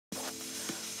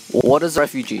What is a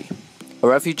refugee? A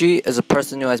refugee is a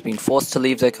person who has been forced to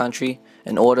leave their country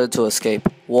in order to escape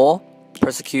war,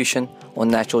 persecution, or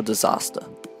natural disaster.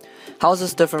 How is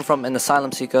this different from an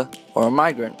asylum seeker or a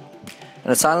migrant?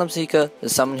 An asylum seeker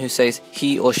is someone who says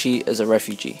he or she is a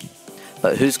refugee,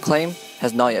 but whose claim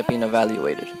has not yet been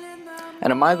evaluated.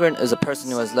 And a migrant is a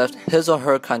person who has left his or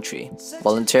her country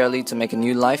voluntarily to make a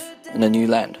new life in a new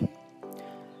land.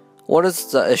 What is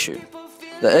the issue?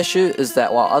 The issue is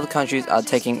that while other countries are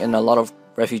taking in a lot of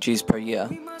refugees per year,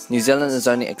 New Zealand is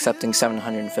only accepting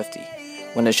 750,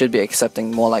 when it should be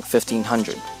accepting more like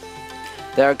 1,500.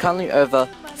 There are currently over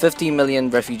 50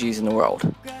 million refugees in the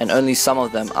world, and only some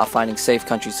of them are finding safe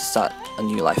countries to start a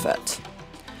new life at.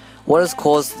 What has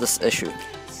caused this issue?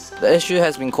 The issue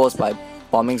has been caused by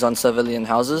bombings on civilian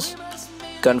houses,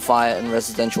 gunfire in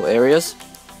residential areas,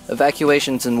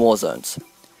 evacuations in war zones,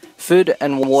 food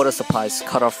and water supplies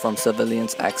cut off from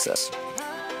civilians' access.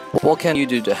 What can you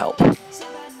do to help?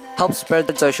 Help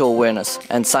spread social awareness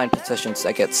and sign petitions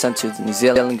that get sent to the New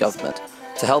Zealand government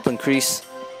to help increase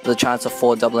the chance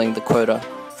of doubling the quota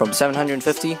from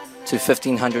 750 to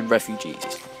 1,500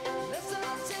 refugees.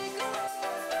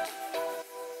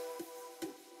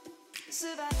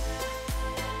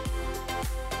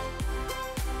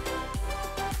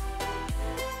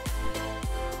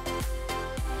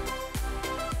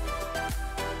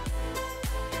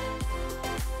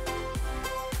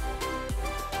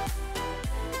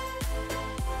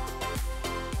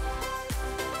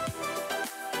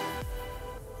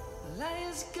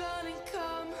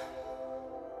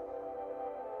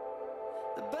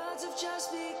 The birds have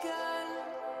just begun.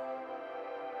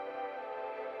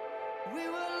 We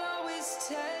will always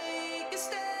take a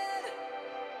stand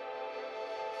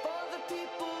for the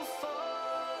people,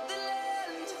 for the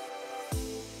land.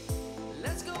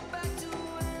 Let's go back to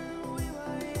when we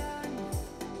were young.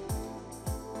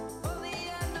 For the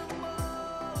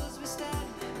animals we stand.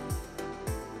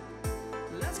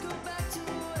 Let's go back to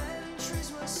when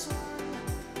trees were swung.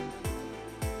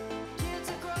 Kids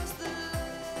across the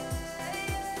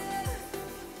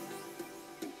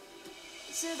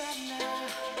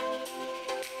Savannah.